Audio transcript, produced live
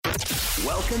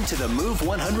Welcome to the Move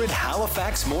 100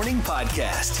 Halifax Morning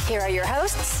Podcast. Here are your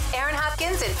hosts, Aaron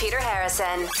Hopkins and Peter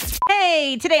Harrison.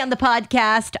 Hey, today on the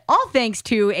podcast, all thanks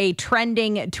to a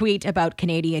trending tweet about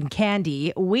Canadian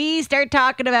candy, we start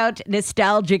talking about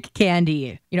nostalgic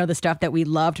candy. You know, the stuff that we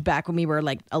loved back when we were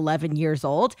like 11 years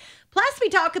old. Plus, we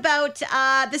talk about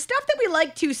the stuff that we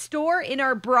like to store in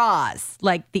our bras,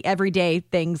 like the everyday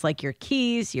things like your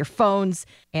keys, your phones,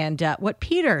 and what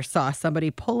Peter saw somebody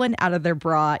pulling out of their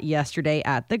bra yesterday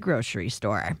at the grocery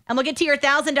store. And we'll get to your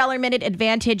 $1,000 minute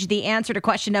advantage, the answer to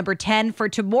question number 10 for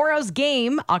tomorrow's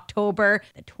game, October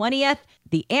the 20th.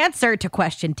 The answer to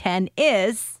question 10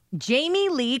 is Jamie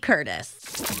Lee Curtis.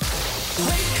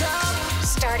 Wake up.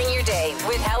 Starting your day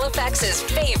with Halifax's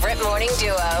favorite morning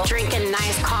duo. Drinking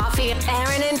nice coffee.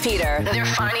 Aaron and Peter. They're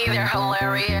funny. They're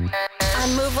hilarious.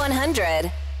 On Move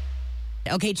 100.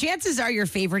 Okay, chances are your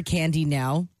favorite candy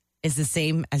now is the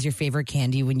same as your favorite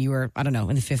candy when you were, I don't know,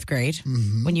 in the 5th grade.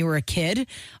 Mm-hmm. When you were a kid.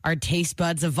 Our taste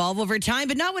buds evolve over time,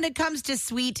 but not when it comes to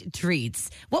sweet treats.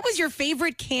 What was your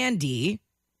favorite candy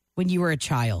when you were a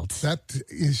child? That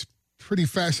is pretty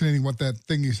fascinating what that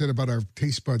thing you said about our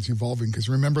taste buds evolving, because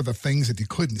remember the things that you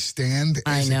couldn't stand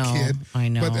as a kid? I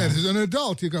know. But as an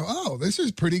adult, you go, oh, this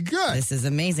is pretty good. This is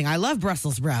amazing. I love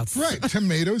Brussels sprouts. Right.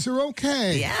 Tomatoes are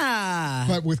okay. Yeah.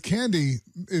 But with candy,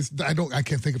 I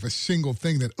can't think of a single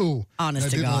thing that, honest I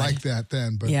to didn't God. like that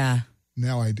then. But yeah.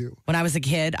 Now I do. When I was a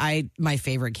kid, my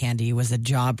favorite candy was a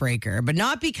Jawbreaker, but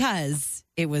not because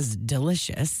it was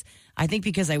delicious. I think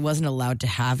because I wasn't allowed to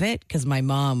have it because my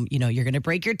mom, you're going to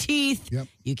break your teeth. Yep.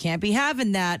 You can't be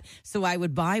having that. So I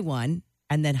would buy one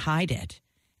and then hide it.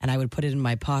 And I would put it in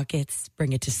my pockets,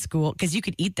 bring it to school because you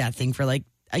could eat that thing for like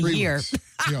a 3 year. months.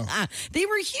 Yeah. They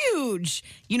were huge.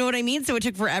 You know what I mean? So it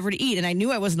took forever to eat. And I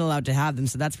knew I wasn't allowed to have them.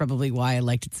 So that's probably why I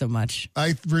liked it so much.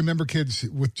 I remember kids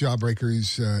with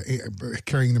Jawbreakers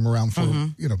carrying them around for,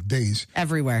 days.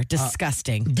 Everywhere.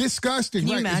 Disgusting. Disgusting, Can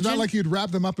you right? It's imagine? not like you'd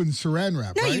wrap them up in saran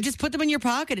wrap, No, right? you just put them in your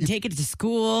pocket and take it to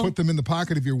school. Put them in the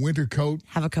pocket of your winter coat.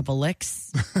 Have a couple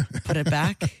licks. Put it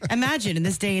back. Imagine in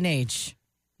this day and age.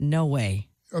 No way.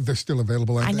 Oh, they're still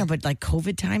available, aren't I know, they? but like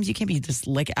COVID times, you can't be just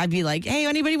licking. I'd be like, hey,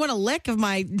 anybody want a lick of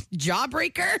my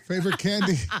Jawbreaker? Favorite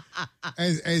candy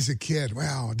as a kid.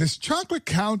 Wow. Does chocolate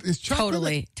count? Is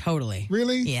chocolate Totally.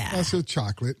 Really? Yeah. Also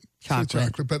chocolate.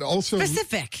 Chocolate. But also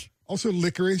Specific. Also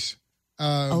licorice.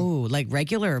 Like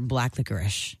regular or black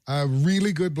licorice?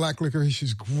 Really good black licorice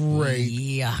is great.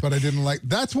 Yeah. But I didn't like.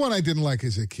 That's one I didn't like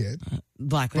as a kid.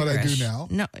 Black But licorice. I do now.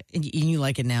 No, and you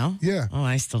like it now? Yeah. Oh,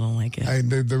 I still don't like it. And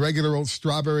the regular old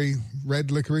strawberry red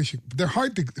licorice, they're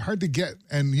hard to get,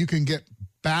 and you can get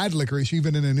bad licorice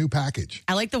even in a new package.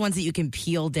 I like the ones that you can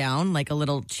peel down like a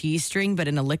little cheese string, but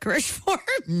in a licorice form.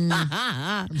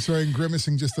 I'm sorry, I'm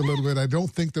grimacing just a little bit. I don't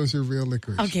think those are real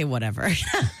licorice. Okay, whatever.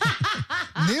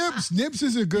 Nibs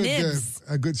is a good Nibs.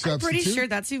 a good substitute. I'm pretty sure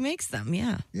that's who makes them.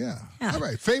 Yeah. Yeah. All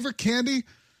right. Favorite candy?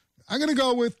 I'm going to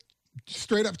go with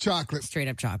straight up chocolate. Straight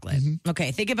up chocolate. Mm-hmm.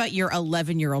 Okay, think about your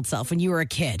 11-year-old self when you were a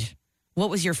kid. What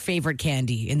was your favorite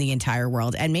candy in the entire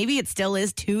world? And maybe it still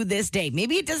is to this day.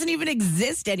 Maybe it doesn't even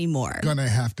exist anymore. Gonna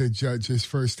have to judge his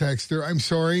first texter. I'm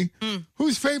sorry.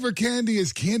 Whose favorite candy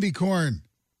is candy corn?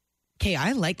 Okay,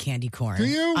 I like candy corn. Do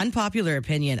you? Unpopular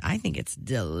opinion. I think it's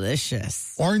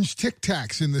delicious. Orange Tic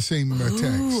Tacs in the same Ooh,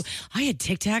 text. I had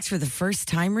Tic Tacs for the first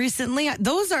time recently.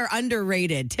 Those are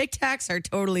underrated. Tic Tacs are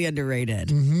totally underrated.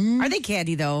 Mm-hmm. Are they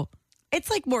candy, though?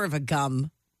 It's like more of a gum,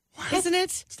 isn't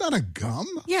it? It's not a gum.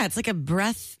 Yeah, it's like a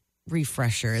breath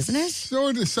refresher, isn't it?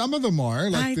 So some of them are,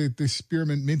 like the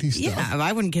spearmint minty stuff. Yeah,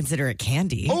 I wouldn't consider it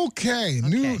candy. Okay.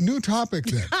 New topic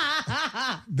then.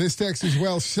 This text as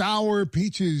well. Sour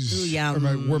peaches Ooh,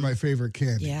 yum. were my favorite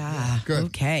candy. Yeah. Good.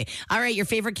 Okay. All right. Your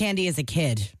favorite candy as a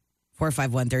kid?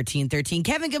 451-1313.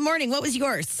 Kevin, good morning. What was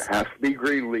yours? Has to be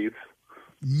green leaves.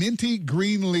 Minty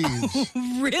green leaves.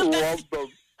 Really? Love them.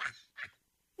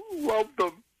 Love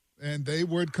them. And they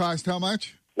would cost how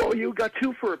much? Well, you got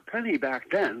 2 for a penny back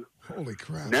then. Holy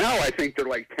crap. Now I think they're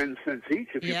like 10 cents each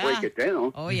if you break it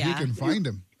down. Oh, You yeah. can find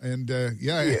them. And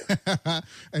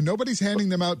and nobody's handing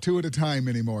them out 2 at a time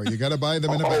anymore. You got to buy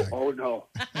them in a bag. Oh, no.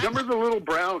 Remember the little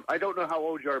brown, I don't know how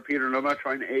old you are, Peter, and I'm not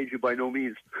trying to age you by no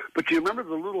means, but do you remember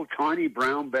the little tiny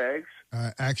brown bags?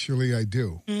 Actually, I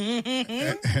do.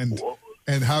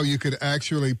 And how you could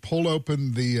actually pull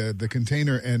open the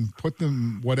container and put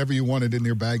them whatever you wanted in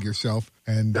your bag yourself,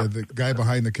 and the guy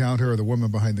behind the counter or the woman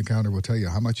behind the counter will tell you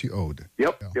how much you owed.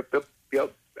 Yep.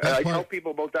 That I part- tell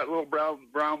people about that little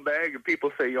brown bag, and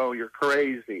people say, "Oh, you're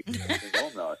crazy." I think, "No,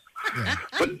 I'm not." Yeah.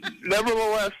 But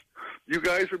nevertheless, you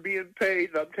guys are being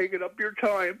paid. I'm taking up your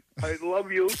time. I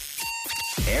love you.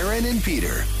 Aaron and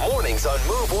Peter. Mornings on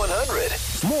Move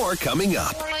 100. More coming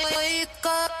up.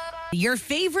 Your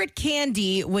favorite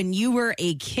candy when you were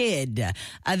a kid.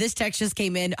 This text just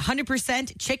came in.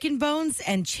 100% chicken bones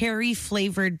and cherry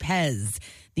flavored Pez.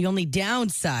 The only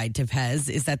downside to Pez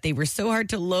is that they were so hard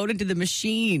to load into the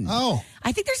machine. Oh.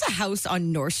 I think there's a house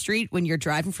on North Street when you're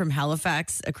driving from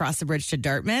Halifax across the bridge to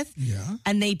Dartmouth. Yeah.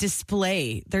 And they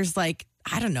display, there's like,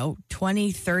 I don't know,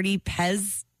 20, 30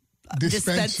 Pez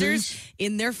dispensers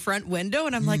in their front window.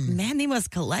 And I'm like, man, they must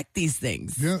collect these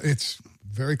things. Yeah, it's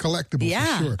very collectible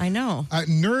Yeah, for sure. I know.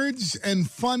 Nerds and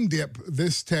Fun Dip,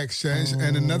 this text says,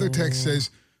 and another text says,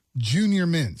 Junior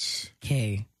Mints.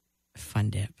 Okay, Fun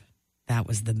Dip. That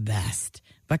was the best,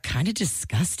 but kind of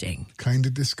disgusting. Kind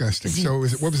of disgusting. So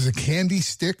what was it, a candy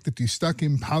stick that you stuck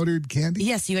in powdered candy?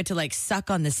 Yes, you had to like suck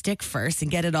on the stick first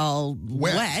and get it all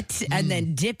wet and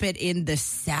then dip it in the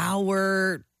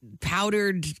sour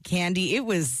powdered candy. It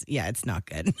was, it's not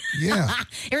good. Yeah.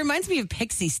 It reminds me of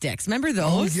pixie sticks. Remember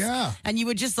those? Oh, yeah. And you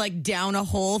would just like down a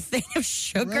whole thing of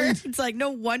sugar. Right. It's like, no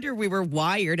wonder we were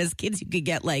wired. As kids, you could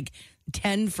get like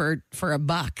 10 for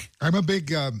 $1. I'm a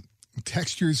big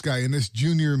textures guy in this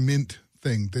Junior Mint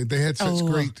thing. They had such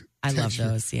great I love texture.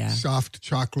 those, yeah. Soft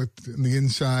chocolate in the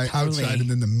inside, Totally. outside, and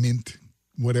then the mint,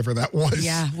 whatever that was.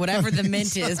 Yeah, whatever the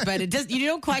mint is, but it does. You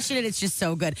don't question it. It's just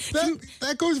so good.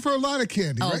 That goes for a lot of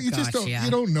candy, right? You just gosh, don't. yeah. You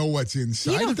don't know what's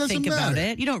inside. You don't it doesn't think matter. about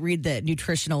it. You don't read the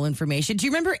nutritional information. Do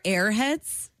you remember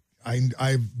Airheads?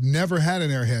 I've never had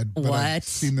an Airhead, but What? I've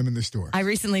seen them in the store. I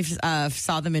recently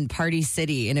saw them in Party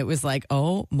City, and it was like,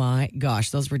 oh my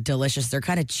gosh, those were delicious. They're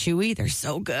kind of chewy. They're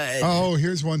so good. Oh,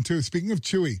 here's one too. Speaking of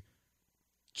chewy,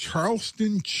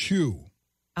 Charleston Chew.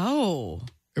 Oh,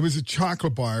 It was a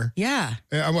chocolate bar. yeah.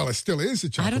 Well, it still is a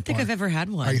chocolate bar. I don't think I've ever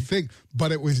had one. I think,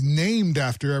 but it was named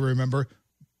after, I remember,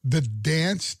 the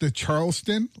dance, the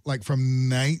Charleston, like from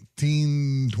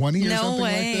 1920 or No something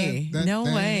way. like that. No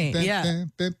way. Yeah.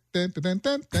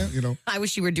 You know. I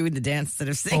wish you were doing the dance instead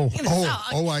of singing the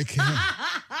song. I can.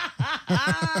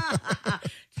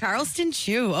 Charleston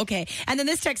Chew. Okay. And then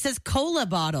this text says cola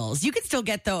bottles. You can still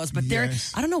get those, but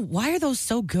Yes. I don't know, why are those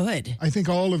so good? I think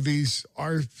all of these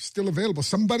are still available.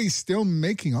 Somebody's still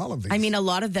making all of these. I mean, a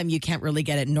lot of them you can't really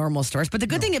get at normal stores. But the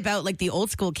good thing about like the old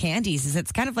school candies is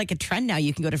it's kind of like a trend now.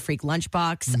 You can go to Freak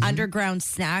Lunchbox. Underground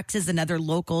Snacks is another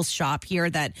local shop here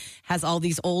that has all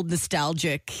these old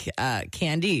nostalgic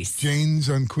candies. Jane's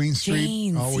on Queen Street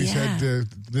Jane's, always yeah. had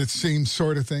the same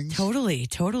sort of things. Totally,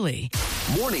 totally.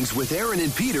 Mornings with Aaron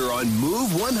and Peter on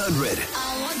Move 100.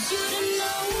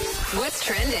 What's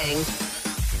trending?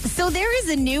 So there is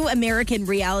a new American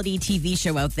reality TV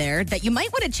show out there that you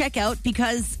might want to check out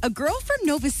because a girl from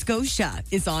Nova Scotia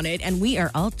is on it and we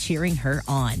are all cheering her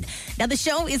on. Now the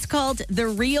show is called The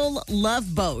Real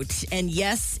Love Boat. And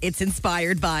yes, it's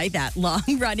inspired by that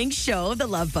long-running show, The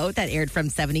Love Boat, that aired from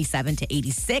 77 to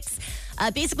 86.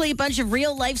 Basically, a bunch of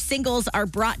real-life singles are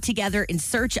brought together in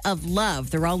search of love.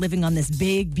 They're all living on this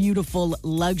big, beautiful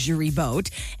luxury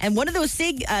boat. And one of those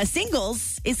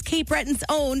singles is Cape Breton's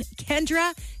own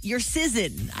Kendra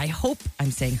Yersizen. I hope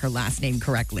I'm saying her last name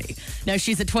correctly. Now,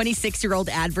 she's a 26-year-old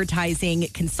advertising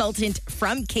consultant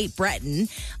from Cape Breton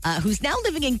who's now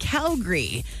living in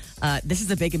Calgary. This is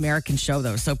a big American show,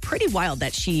 though, so pretty wild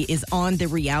that she is on the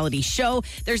reality show.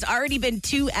 There's already been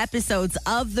 2 episodes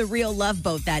of The Real Love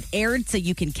Boat that aired, so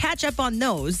you can catch up on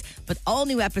those. But all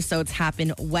new episodes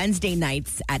happen Wednesday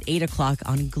nights at 8 o'clock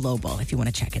on Global, if you want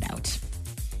to check it out.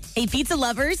 Hey, pizza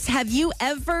lovers, have you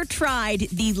ever tried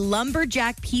the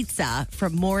lumberjack pizza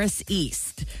from Morris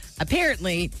East?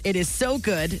 Apparently, it is so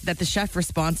good that the chef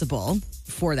responsible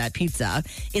for that pizza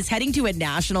is heading to a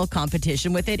national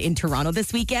competition with it in Toronto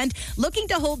this weekend, looking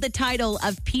to hold the title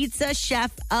of Pizza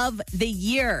Chef of the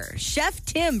Year. Chef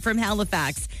Tim from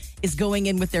Halifax is going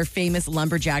in with their famous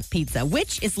lumberjack pizza,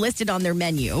 which is listed on their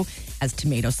menu as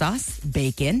tomato sauce,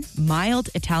 bacon, mild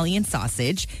Italian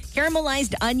sausage,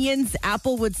 caramelized onions,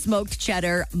 applewood smoked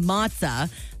cheddar,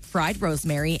 mozza, fried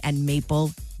rosemary, and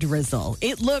maple drizzle.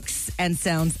 It looks and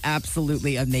sounds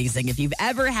absolutely amazing. If you've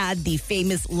ever had the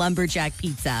famous lumberjack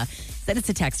pizza, send us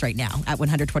a text right now at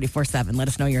 124-7. Let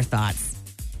us know your thoughts.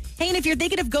 Hey, and if you're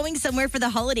thinking of going somewhere for the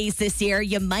holidays this year,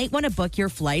 you might want to book your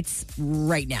flights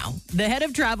right now. The head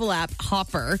of travel app,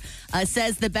 Hopper,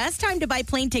 says the best time to buy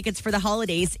plane tickets for the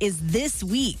holidays is this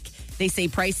week. They say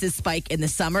prices spike in the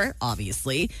summer,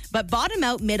 obviously, but bottom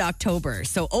out mid-October.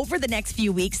 So over the next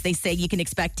few weeks, they say you can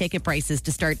expect ticket prices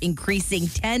to start increasing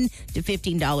 $10 to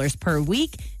 $15 per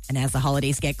week. And as the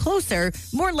holidays get closer,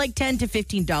 more like $10 to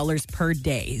 $15 per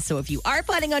day. So if you are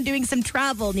planning on doing some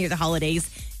travel near the holidays,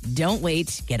 don't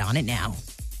wait. Get on it now.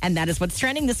 And that is what's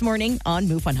trending this morning on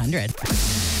Move 100.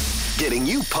 getting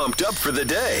you pumped up for the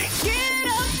day. Get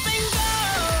up and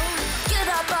go. Get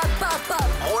up.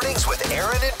 Mornings with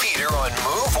Aaron and Peter on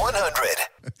Move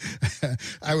 100.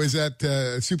 I was at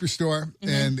a Superstore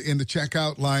and in the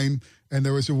checkout line, and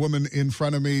there was a woman in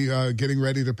front of me getting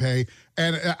ready to pay.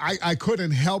 And I couldn't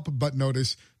help but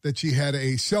notice that she had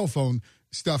a cell phone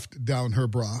stuffed down her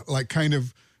bra, like kind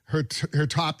of her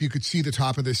top. You could see the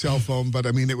top of the cell phone, but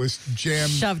I mean, it was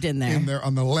jammed, shoved in there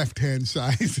on the left-hand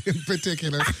side in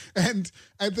particular. And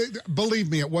believe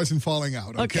me, it wasn't falling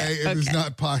out. Okay. It was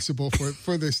not possible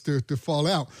for this to fall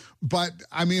out. But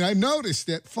I mean, I noticed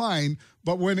it fine.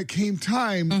 But when it came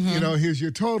time, here's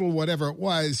your total, whatever it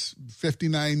was,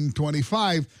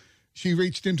 $59.25. She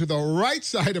reached into the right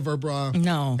side of her bra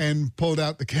and pulled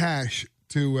out the cash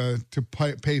to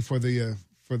pay for the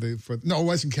no, it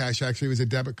wasn't cash. Actually, it was a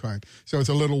debit card. So it's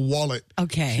a little wallet.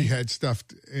 Okay, she had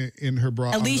stuffed in her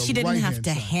bra. At least she didn't have to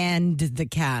side. hand the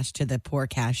cash to the poor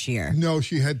cashier. No,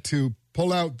 she had to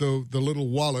pull out the little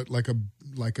wallet like a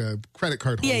credit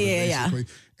card holder, basically,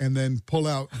 and then pull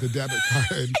out the debit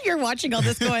card. You're watching all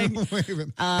this going. Wait a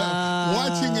minute.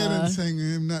 Watching it and saying,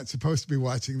 I'm not supposed to be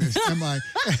watching this, am I?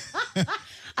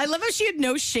 I love how she had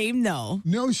no shame, though.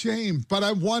 No shame. But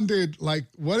I wondered, like,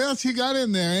 what else you got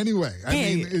in there anyway? I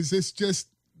mean, is this just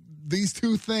these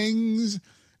two things?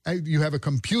 You have a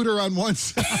computer on one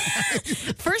side.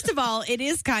 First of all, it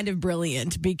is kind of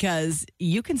brilliant because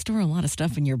you can store a lot of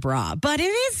stuff in your bra, but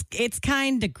it's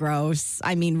kind of gross.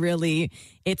 I mean, really,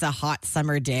 it's a hot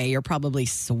summer day. You're probably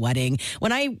sweating.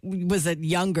 When I was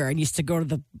younger and used to go to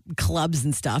the clubs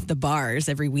and stuff, the bars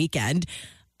every weekend,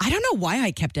 I don't know why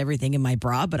I kept everything in my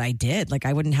bra, but I did. Like,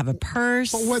 I wouldn't have a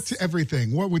purse. But what's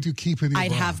everything? What would you keep in your bra?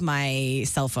 I'd have my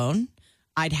cell phone.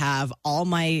 I'd have all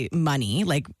my money.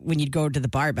 Like when you'd go to the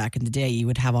bar back in the day, you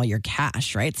would have all your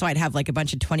cash, right? So I'd have like a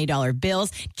bunch of $20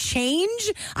 bills.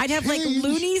 Change? I'd have like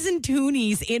loonies and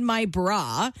toonies in my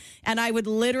bra. And I would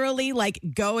literally like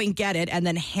go and get it and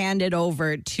then hand it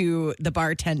over to the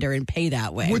bartender and pay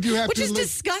that way. Would you have Which to is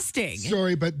disgusting.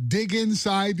 Sorry, but dig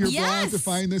inside your bra to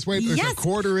find this way? There's a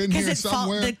quarter in here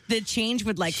somewhere. The change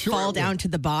would like fall down to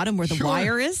the bottom where the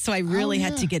wire is. So I really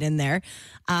had to get in there.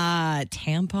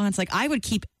 Tampons. Like I would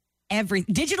keep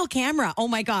digital camera. Oh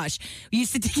my gosh. You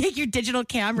used to take your digital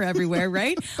camera everywhere,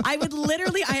 right? I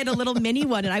had a little mini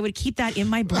one and I would keep that in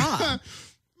my bra.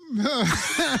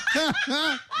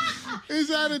 Is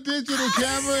that a digital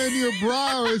camera in your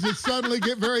bra or does it suddenly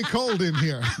get very cold in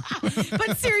here?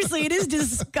 But seriously, it is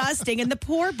disgusting. And the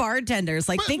poor bartenders,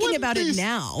 like thinking about it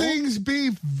now. Things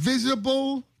be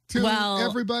visible to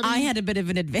everybody? I had a bit of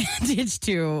an advantage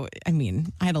too. I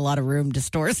mean, I had a lot of room to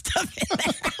store stuff in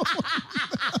there.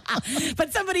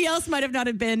 But somebody else might have not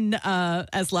have been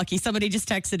as lucky. Somebody just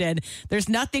texted in, there's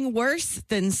nothing worse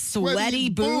than sweaty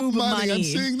boob money. I'm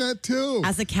seeing that too.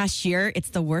 As a cashier,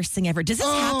 it's the worst thing ever. Does this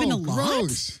happen a lot?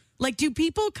 Gross. Like, do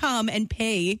people come and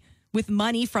pay with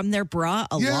money from their bra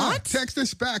a lot? Text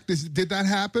us back. Did that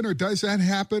happen or does that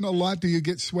happen a lot? Do you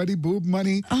get sweaty boob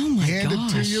money handed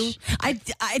to you? I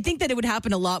think that it would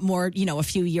happen a lot more, a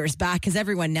few years back because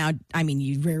everyone now, I mean,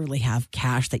 you rarely have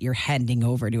cash that you're handing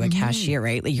over to a cashier,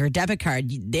 right? Like your debit card,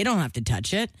 they don't have to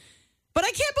touch it. But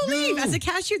I can't believe, as a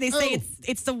cashier, they say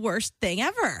it's the worst thing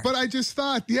ever. But I just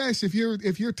thought, yes, if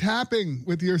you're tapping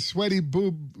with your sweaty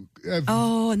boob,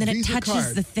 and then it Visa touches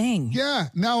card. the thing. Yeah,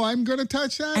 now I'm going to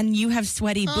touch that. And you have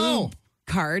sweaty boob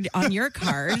card on your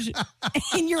card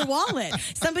in your wallet.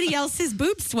 Somebody else's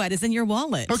boob sweat is in your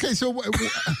wallet. Okay, so what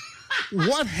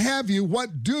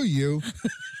do you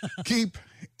keep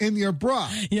in your bra?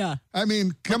 Yeah. I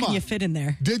mean, come on. Can you fit in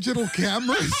there? Digital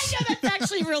cameras? I know, that's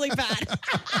actually really bad.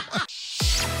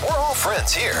 We're all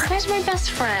friends here. Where's my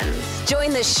best friends?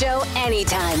 Join the show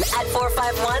anytime at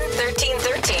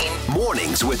 451-1313.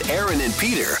 Mornings with Aaron and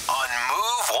Peter on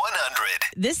Move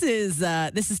 100. This is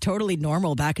totally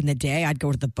normal. Back in the day, I'd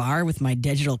go to the bar with my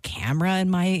digital camera in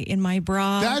my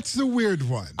bra. That's the weird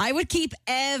one. I would keep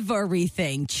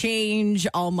everything, change,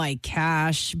 all my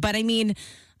cash. But I mean,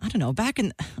 I don't know,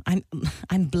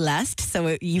 I'm blessed,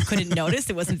 so you couldn't notice.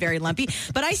 It wasn't very lumpy.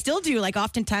 But I still do, like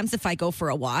oftentimes if I go for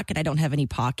a walk and I don't have any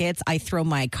pockets, I throw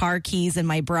my car keys in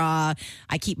my bra.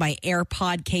 I keep my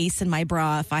AirPod case in my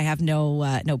bra if I have no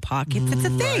pockets. It's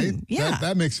a thing. Right. Yeah.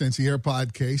 That makes sense, the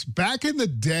AirPod case. Back in the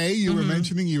day, you were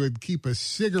mentioning you would keep a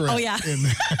cigarette in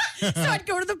there. So I'd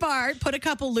go to the bar, put a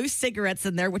couple loose cigarettes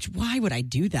in there, which why would I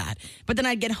do that? But then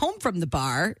I'd get home from the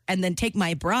bar and then take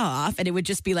my bra off and it would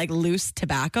just be like loose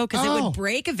tobacco because it would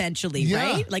break eventually,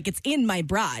 right? Like it's in my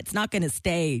bra. It's not going to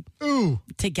stay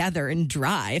together and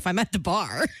dry if I'm at the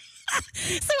bar.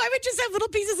 So I would just have little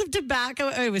pieces of tobacco.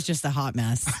 It was just a hot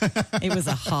mess. It was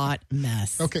a hot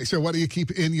mess. Okay, so what do you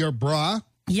keep in your bra?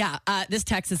 Yeah, this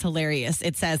text is hilarious.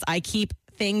 It says, I keep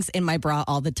things in my bra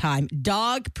all the time.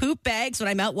 Dog poop bags when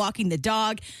I'm out walking the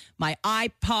dog. My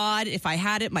iPod, if I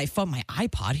had it. My phone, my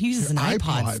iPod. Who uses an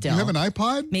iPod still? Do you have an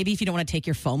iPod? Maybe if you don't want to take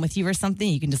your phone with you or something,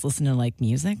 you can just listen to like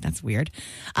music. That's weird.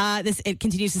 It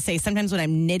continues to say, sometimes when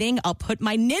I'm knitting, I'll put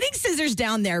my knitting scissors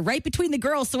down there right between the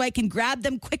girls so I can grab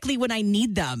them quickly when I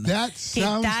need them. That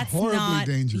sounds horribly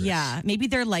dangerous. Yeah, maybe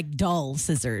they're like dull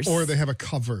scissors. Or they have a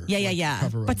cover. Yeah.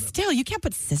 Cover But still, you can't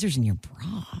put scissors in your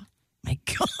bra. My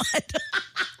God.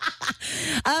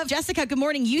 Jessica, good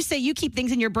morning. You say you keep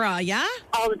things in your bra, yeah?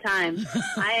 All the time.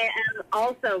 I am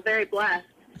also very blessed.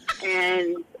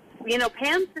 And,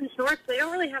 pants and shorts, they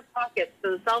don't really have pockets.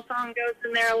 So the cell phone goes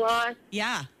in there a lot.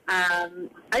 Yeah.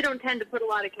 I don't tend to put a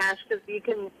lot of cash because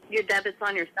your debit's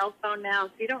on your cell phone now,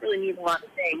 so you don't really need a lot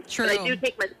of things. True. But I do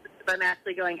take my if I'm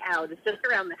actually going out. It's just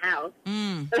around the house.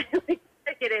 But I like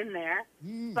stick it in there.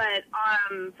 But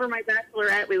for my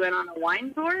bachelorette, we went on a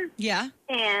wine tour. Yeah.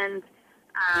 And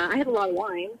I had a lot of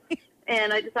wine.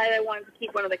 And I decided I wanted to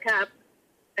keep one of the cups.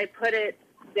 I put it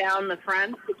down the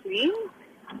front between,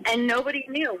 and nobody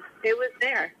knew it was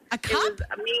there. A cup? It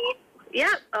was me. Yeah,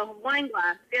 a wine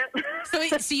glass.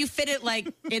 Yep. So you fit it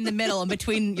like in the middle and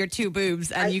between your two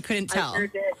boobs, and you couldn't tell. I sure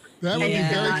did. That would be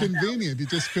very convenient. You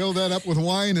just fill that up with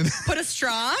wine and put a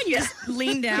straw. You just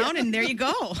lean down, and there you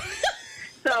go.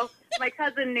 So my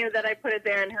cousin knew that I put it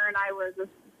there, and her and I were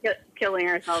just killing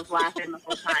ourselves laughing the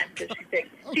whole time because she thinks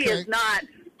she is not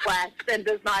blessed and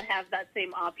does not have that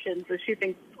same option, so she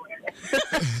thinks it's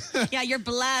hilarious. Yeah, you're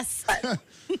blessed.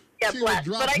 Yeah, blessed.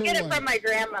 But I get it from my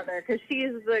grandmother because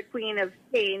she's the queen of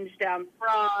change down the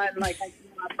bra, and I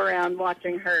grew up around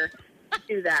watching her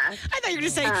do that. I thought you were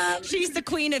just saying she's the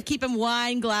queen of keeping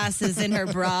wine glasses in her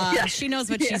bra. Yeah. She knows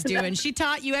what she's doing. She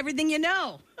taught you everything you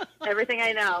know. Everything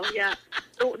I know, yeah.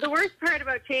 The worst part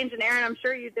about change, and Aaron, I'm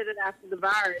sure you did it after the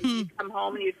bar, is you'd come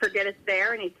home and you'd forget it's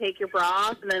there, and you'd take your bra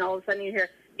off, and then all of a sudden you hear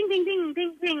ding, ding, ding,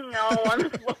 ding, ding, all on the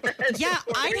floor. Yeah,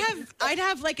 I'd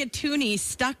have like a toonie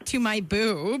stuck to my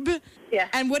boob,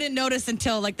 and wouldn't notice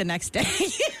until like the next day.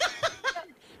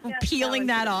 Peeling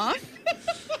that off.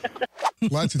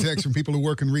 Lots of texts from people who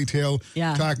work in retail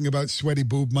talking about sweaty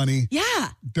boob money. Yeah.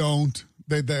 Don't.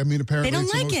 Apparently they don't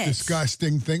it's like the most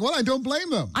disgusting thing. Well, I don't blame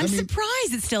them. I'm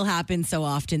surprised it still happens so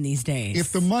often these days.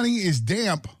 If the money is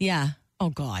damp. Yeah. Oh,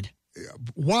 God.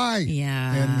 Why?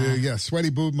 Yeah. And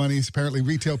sweaty boob monies. Apparently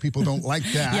retail people don't like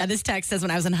that. Yeah, this text says,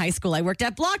 when I was in high school, I worked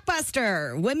at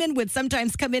Blockbuster. Women would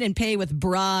sometimes come in and pay with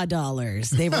bra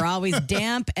dollars. They were always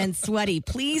damp and sweaty.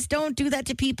 Please don't do that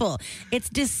to people. It's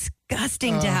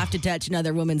disgusting to have to touch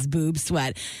another woman's boob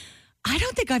sweat. I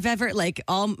don't think I've ever,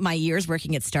 all my years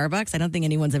working at Starbucks, I don't think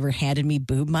anyone's ever handed me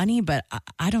boob money, but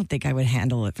I don't think I would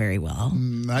handle it very well.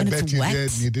 I bet you did,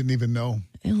 and you didn't even know.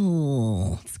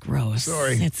 Ew, it's gross.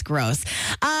 Sorry. It's gross.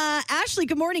 Ashley,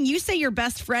 good morning. You say your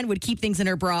best friend would keep things in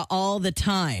her bra all the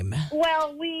time.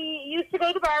 Well, we used to go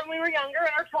to the bar when we were younger,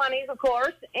 in our 20s, of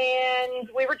course, and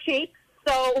we were cheap,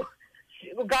 so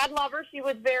God love her, she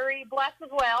was very blessed as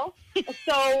well.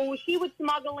 So she would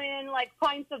smuggle in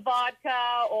pints of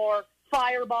vodka or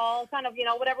Fireball, kind of,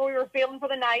 whatever we were feeling for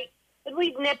the night. And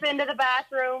we'd nip into the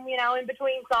bathroom, in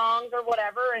between songs or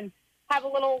whatever, and have a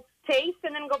little taste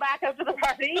and then go back out to the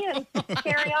party and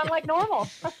carry on like normal.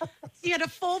 You had a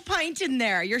full pint in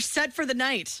there. You're set for the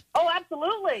night. Oh,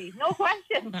 absolutely. No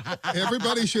question.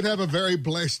 Everybody should have a very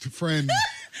blessed friend.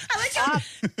 I like how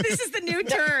this is the new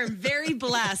term, very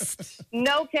blessed.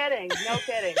 No kidding. No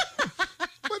kidding.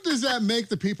 What does that make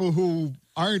the people who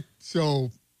aren't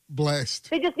so blessed?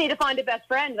 They just need to find a best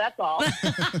friend, that's all.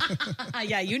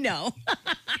 Yeah, you know.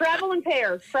 Travel in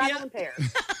pairs. Travel in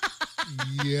pairs.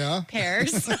 Yeah.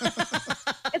 Pairs.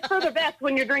 It's for the best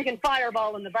when you're drinking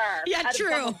Fireball in the bar. Yeah,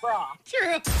 true.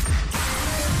 True.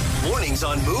 Mornings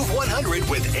on Move 100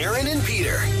 with Aaron and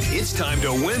Peter. It's time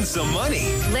to win some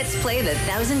money. Let's play the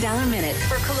 $1,000 Minute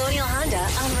for Colonial Honda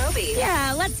on Roby.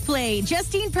 Yeah, let's play.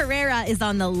 Justine Pereira is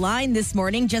on the line this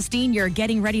morning. Justine, you're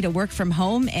getting ready to work from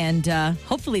home, and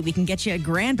hopefully we can get you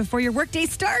 $1,000 before your workday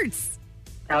starts.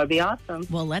 That would be awesome.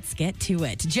 Well, let's get to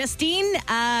it. Justine,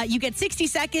 you get 60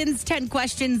 seconds, 10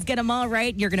 questions, get them all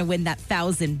right. You're going to win that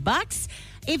 $1,000.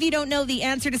 If you don't know the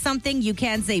answer to something, you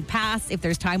can say pass. If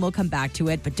there's time, we'll come back to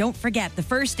it. But don't forget, the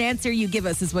first answer you give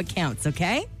us is what counts,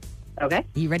 okay? Okay.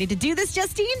 You ready to do this,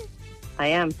 Justine? I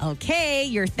am. Okay,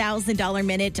 your $1,000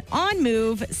 minute on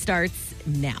Move starts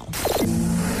now.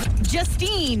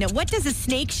 Justine, what does a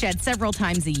snake shed several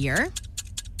times a year?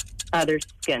 Their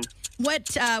skin.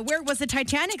 Where was the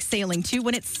Titanic sailing to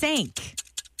when it sank?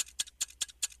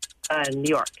 New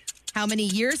York. How many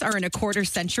years are in a quarter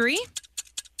century?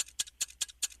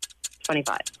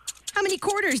 25. How many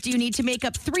quarters do you need to make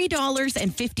up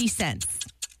 $3.50?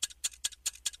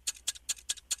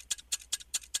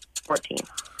 14.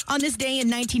 On this day in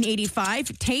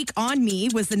 1985, Take On Me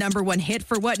was the number one hit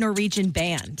for what Norwegian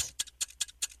band?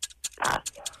 Pass.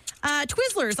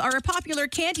 Twizzlers are a popular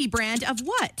candy brand of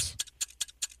what?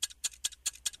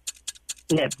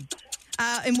 Nib.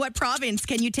 In what province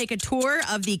can you take a tour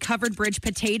of the Covered Bridge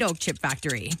potato chip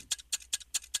factory?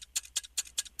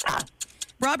 Pass.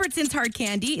 Robertson's hard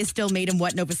candy is still made in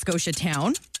what Nova Scotia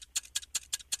town?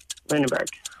 Lunenburg.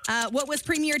 What was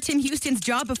Premier Tim Houston's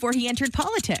job before he entered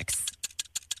politics?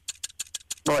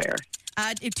 Lawyer.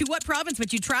 To what province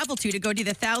would you travel to go to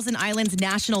the Thousand Islands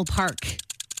National Park?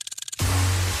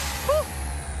 Whew.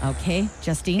 Okay,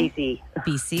 Justine. BC.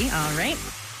 BC, all right.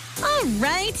 All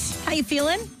right. How you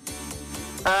feeling?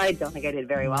 I don't think I did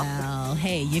very well. Well,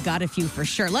 hey, you got a few for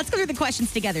sure. Let's go through the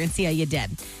questions together and see how you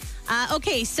did.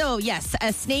 Okay, so yes,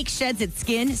 a snake sheds its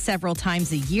skin several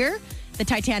times a year. The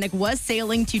Titanic was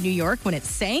sailing to New York when it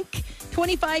sank.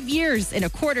 25 years in a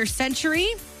quarter century.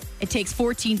 It takes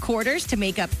 14 quarters to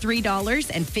make up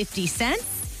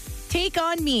 $3.50. Take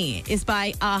On Me is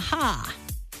by Aha.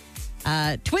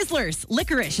 Twizzlers,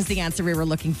 licorice is the answer we were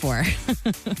looking for.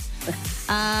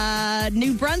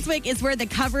 New Brunswick is where the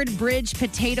Covered Bridge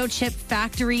potato chip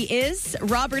factory is.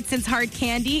 Robertson's hard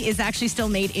candy is actually still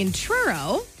made in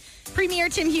Truro. Premier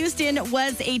Tim Houston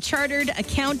was a chartered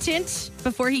accountant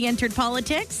before he entered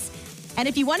politics. And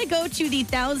if you want to go to the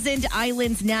Thousand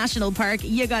Islands National Park,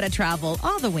 you got to travel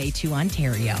all the way to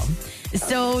Ontario.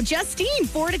 So, Justine,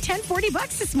 4 to 10,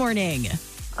 $40 this morning.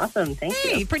 Awesome. Thank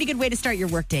Hey, you. pretty good way to start your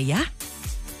workday, yeah?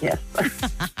 Yes.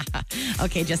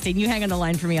 Okay, Justine, you hang on the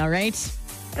line for me, all right?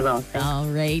 I will. Thank All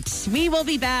right. We will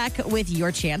be back with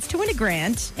your chance to win a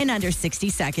grand in under 60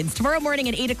 seconds tomorrow morning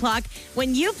at 8 o'clock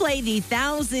when you play the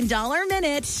 $1,000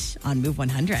 Minute on Move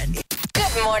 100.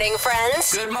 Good morning,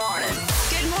 friends. Good morning.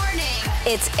 Good morning.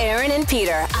 It's Aaron and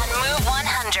Peter on Move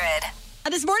 100.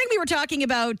 This morning we were talking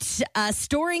about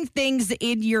storing things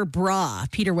in your bra.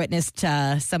 Peter witnessed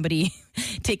somebody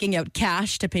taking out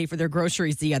cash to pay for their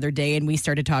groceries the other day, and we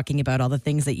started talking about all the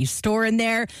things that you store in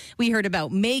there. We heard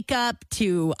about makeup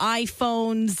to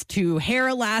iPhones to hair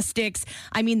elastics.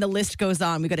 I mean, the list goes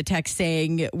on. We got a text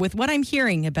saying, with what I'm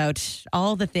hearing about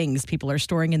all the things people are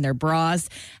storing in their bras,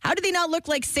 how do they not look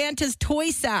like Santa's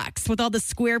toy sacks with all the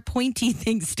square pointy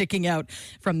things sticking out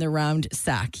from the round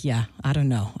sack? Yeah, I don't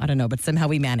know, but somehow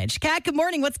we manage. Kat, good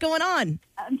morning. What's going on?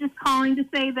 I'm just calling to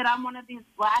say that I'm one of these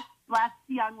blessed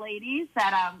young ladies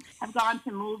that have gone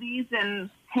to movies and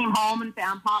came home and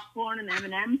found popcorn and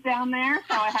M&Ms down there.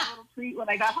 So I had a little treat when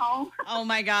I got home. Oh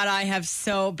my God, I have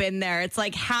so been there. It's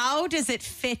like, how does it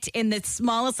fit in the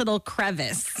smallest little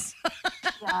crevice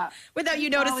Yeah. without you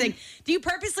noticing? Do you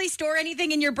purposely store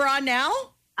anything in your bra now?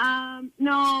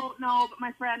 No, but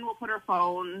my friend will put her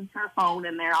phone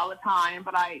in there all the time,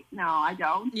 but I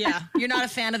don't. Yeah, you're not a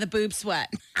fan of the boob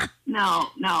sweat. No.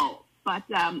 But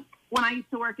when I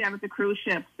used to work down at the cruise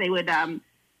ships, they would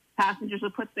passengers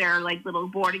would put their like little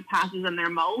boarding passes in their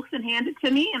mouth and hand it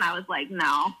to me, and I was like,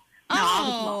 no.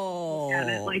 I'll just look at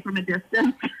it like from a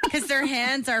distance. Because their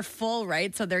hands are full,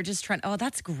 right? So they're just trying. Oh,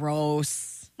 that's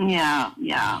gross. Yeah.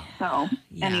 So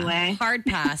Yeah. anyway, Hard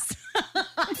pass.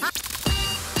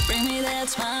 Bring me that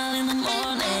smile in the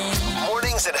morning.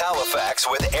 Mornings in Halifax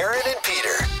with Aaron and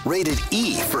Peter. Rated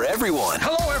E for everyone.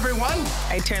 Hello, everyone.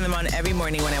 I turn them on every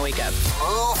morning when I wake up.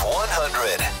 Move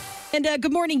 100. And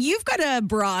good morning. You've got a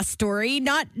bra story,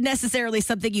 not necessarily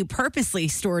something you purposely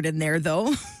stored in there,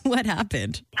 though. What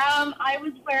happened? I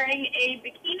was wearing a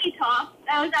bikini top.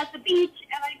 I was at the beach,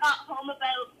 and I got home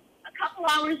about a couple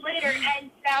hours later and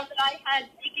found that I had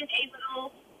taken a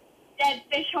little dead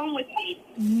fish home with me.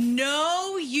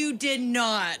 No, you did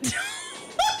not.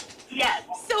 Yes.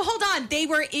 So hold on. They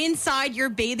were inside your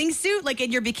bathing suit, like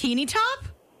in your bikini top?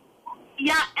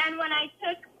 Yeah, and when I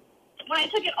took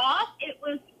it off, it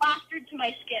was plastered to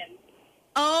my skin.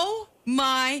 Oh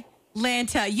my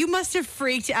Lanta. You must have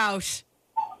freaked out.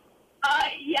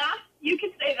 Yeah, you could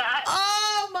say that.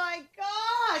 Oh my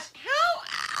gosh. How?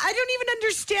 I don't even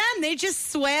understand. They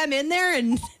just swam in there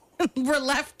and were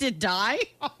left to die?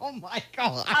 Oh my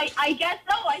God. I guess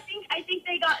so. I think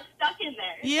they got stuck in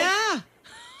there. Yeah.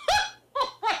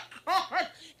 Oh my God.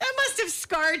 That must have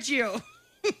scarred you.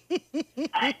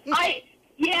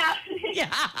 Yeah. Yeah,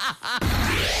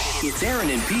 It's Aaron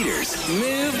and Peter's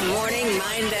Move Morning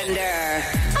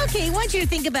Mindbender. Okay, I want you to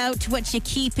think about what you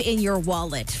keep in your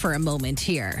wallet for a moment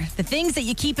here. The things that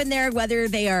you keep in there, whether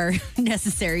they are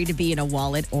necessary to be in a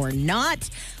wallet or not.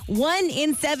 1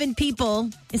 in 7 people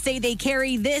say they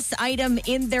carry this item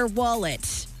in their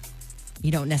wallet.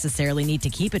 You don't necessarily need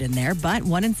to keep it in there, but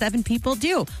 1 in 7 people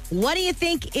do. What do you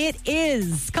think it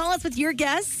is? Call us with your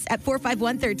guess at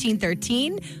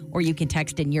 451-1313, or you can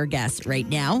text in your guess right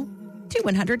now to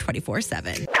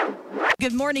 100-24-7.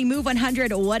 Good morning, Move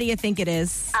 100. What do you think it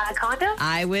is? Condo?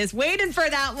 I was waiting for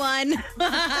that one.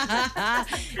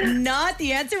 Not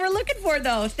the answer we're looking for,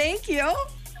 though. Thank you.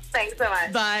 Thanks so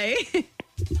much. Bye.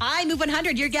 Hi, Move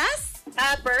 100. Your guess?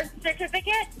 Birth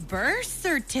certificate? Birth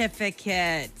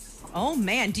certificate. Oh,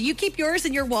 man. Do you keep yours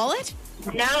in your wallet?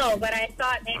 No, but I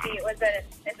thought maybe it was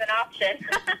it's an option.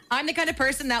 I'm the kind of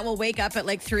person that will wake up at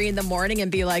like 3 in the morning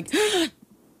and be like,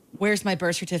 where's my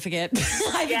birth certificate?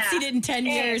 I haven't seen it in 10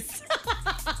 years.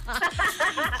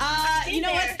 You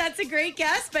know what? That's a great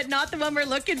guess, but not the one we're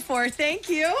looking for. Thank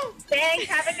you. Thanks.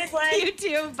 Have a good one. You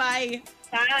too. Bye.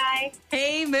 Bye.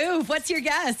 Hey, Move. What's your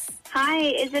guess? Hi,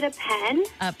 is it a pen?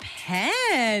 A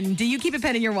pen. Do you keep a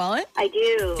pen in your wallet? I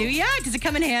do. Do ya? Does it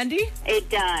come in handy? It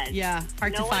does. Yeah,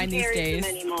 hard to find these days.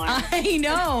 No one carries them anymore. I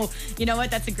know. You know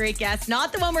what? That's a great guess.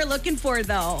 Not the one we're looking for,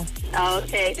 though.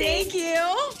 Okay, Thank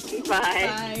you. Bye.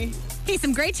 Bye. Hey,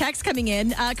 some great texts coming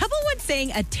in. A couple would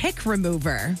saying a tick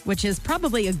remover, which is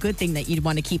probably a good thing that you'd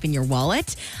want to keep in your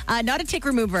wallet. Not a tick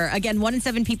remover. Again, 1 in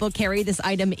 7 people carry this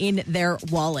item in their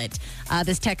wallet.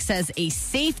 This text says a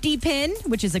safety pin,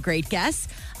 which is a great guess.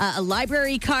 A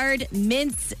library card,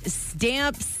 mints,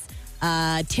 stamps,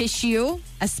 tissue,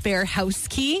 a spare house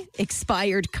key,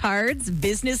 expired cards,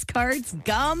 business cards,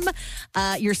 gum,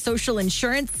 your social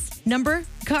insurance number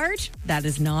card. That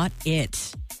is not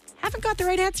it. Haven't got the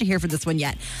right answer here for this one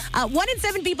yet. 1 in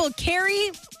 7 people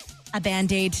carry a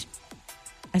Band-Aid,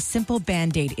 a simple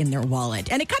Band-Aid in their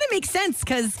wallet. And it kind of makes sense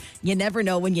because you never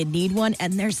know when you need one,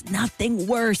 and there's nothing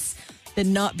worse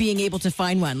than not being able to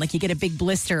find one. Like you get a big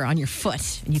blister on your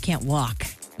foot and you can't walk.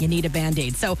 You need a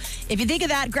Band-Aid. So if you think of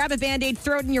that, grab a Band-Aid,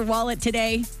 throw it in your wallet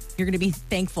today. You're going to be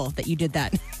thankful that you did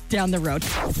that down the road.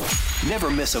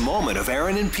 Never miss a moment of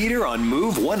Aaron and Peter on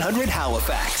Move 100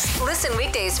 Halifax. Listen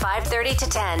weekdays 5:30 to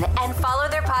 10 and follow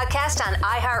their podcast on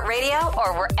iHeartRadio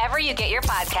or wherever you get your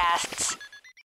podcasts.